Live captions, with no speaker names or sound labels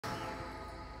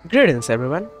Greetings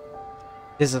everyone,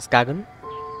 this is Kagan.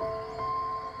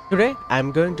 Today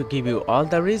I'm going to give you all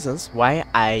the reasons why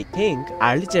I think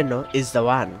Arlecchino is the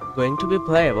one going to be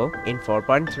playable in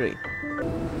 4.3.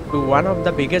 One of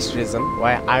the biggest reasons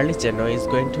why Arlecchino is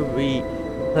going to be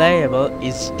playable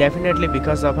is definitely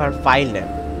because of her file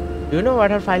name. Do you know what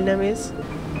her file name is?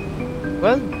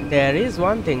 Well, there is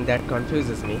one thing that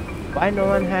confuses me. Why no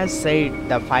one has said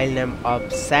the file name of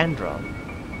Sandrone?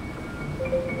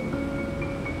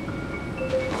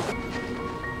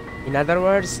 In other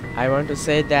words, I want to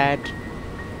say that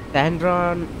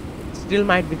Sandrone still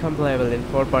might become playable in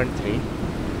 4.3,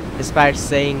 despite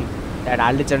saying that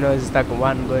Arlecchino is the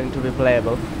one going to be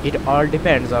playable. It all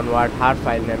depends on what her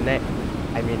file name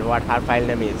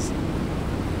is.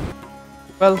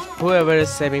 Well, whoever is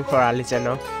saving for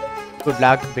Arlecchino, good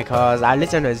luck, because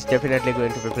Arlecchino is definitely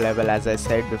going to be playable, as I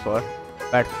said before.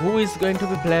 But who is going to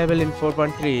be playable in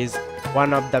 4.3 is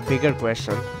one of the bigger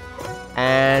questions.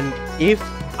 And if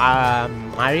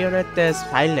Marionette's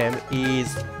file name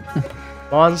is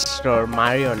Monster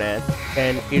Marionette,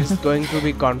 then it's going to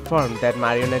be confirmed that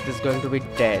Marionette is going to be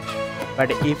dead. But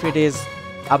if it is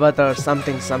Avatar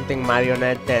something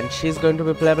Marionette, then she's going to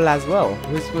be playable as well,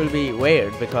 which will be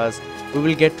weird because we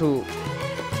will get to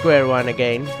square one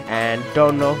again and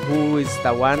don't know who is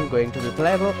the one going to be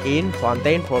playable in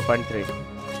Fontaine 4.3.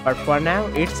 But for now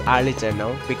it's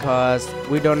Arlecchino because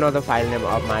we don't know the file name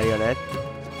of Marionette.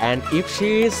 And if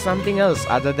she is something else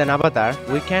other than Avatar,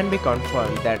 we can be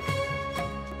confirmed that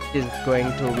she's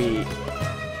going to be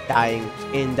dying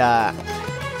in the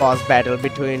boss battle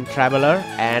between Traveler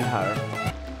and her.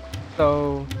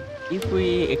 So if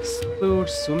we exclude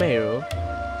Sumeru,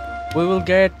 we will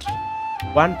get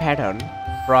one pattern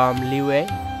from Liwei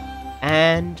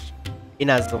and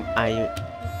Inazuma. I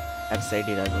have said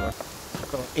Inazuma.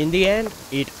 So in the end,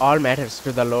 it all matters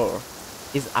to the lore.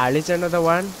 Is Arlecchino the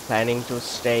one planning to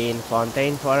stay in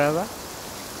Fontaine forever?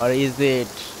 Or is it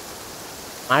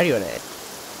Marionette?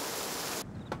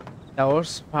 The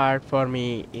worst part for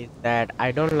me is that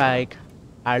I don't like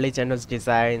Arlecchino's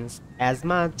designs as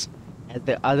much as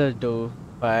the others do,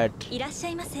 but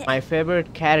my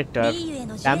favorite character,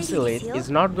 Damselit, is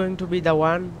not going to be the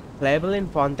one playable in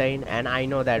Fontaine, and I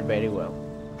know that very well.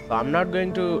 So I'm not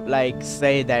going to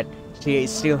say that she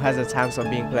still has a chance of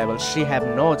being playable. She have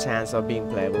no chance of being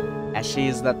playable, as she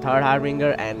is the third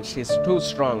harbinger and she's too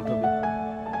strong to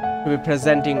be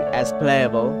presenting as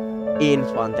playable in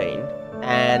Fontaine.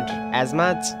 And as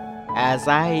much as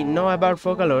I know about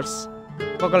Focalors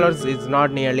is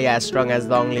not nearly as strong as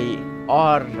Dongli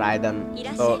or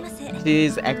Raiden, so she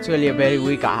is actually a very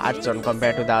weak archer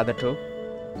compared to the other two.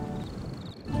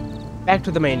 Back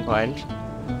to the main point.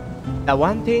 The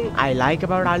one thing I like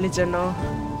about Arlecchino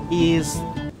is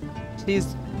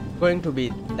she's going to be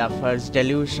the first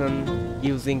delusion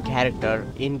using character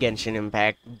in Genshin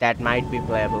Impact that might be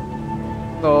playable.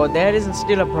 So there is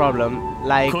still a problem,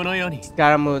 like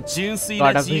Scaramouche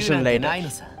got a vision later.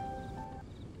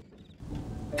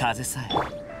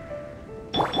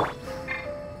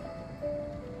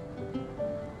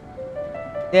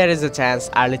 There is a chance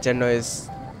Arlecchino is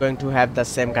going to have the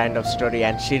same kind of story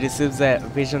and she receives a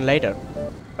vision later.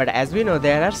 But as we know,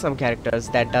 there are some characters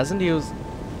that doesn't use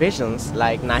visions,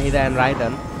 like Nahida and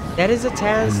Raiden. There is a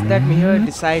chance that Miho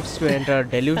decides to enter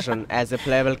delusion as a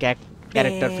playable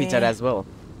character feature as well.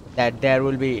 That there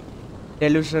will be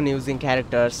delusion using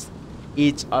characters,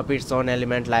 each of its own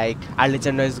element, like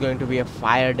Arlecchino is going to be a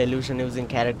fire delusion using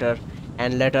character,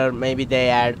 and later maybe they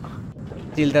add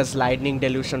Tilda's lightning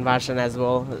delusion version as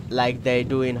well, like they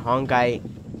do in Honkai.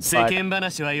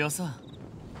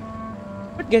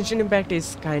 But Genshin Impact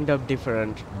is kind of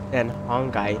different than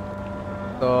Honkai,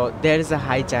 so there is a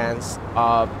high chance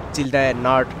of Tilda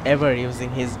not ever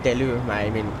using his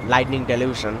lightning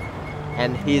delusion,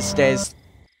 and he stays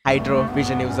Hydro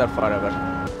Vision user forever.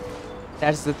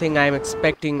 That's the thing I'm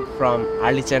expecting from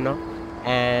Arlecchino,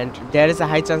 and there is a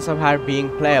high chance of her being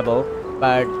playable,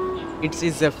 but it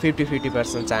is a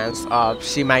 50-50% chance of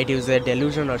she might use a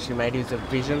delusion or she might use a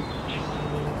vision.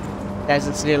 That's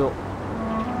still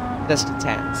just a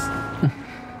chance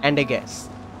and a guess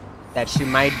that she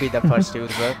might be the first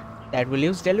user that will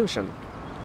use delusion.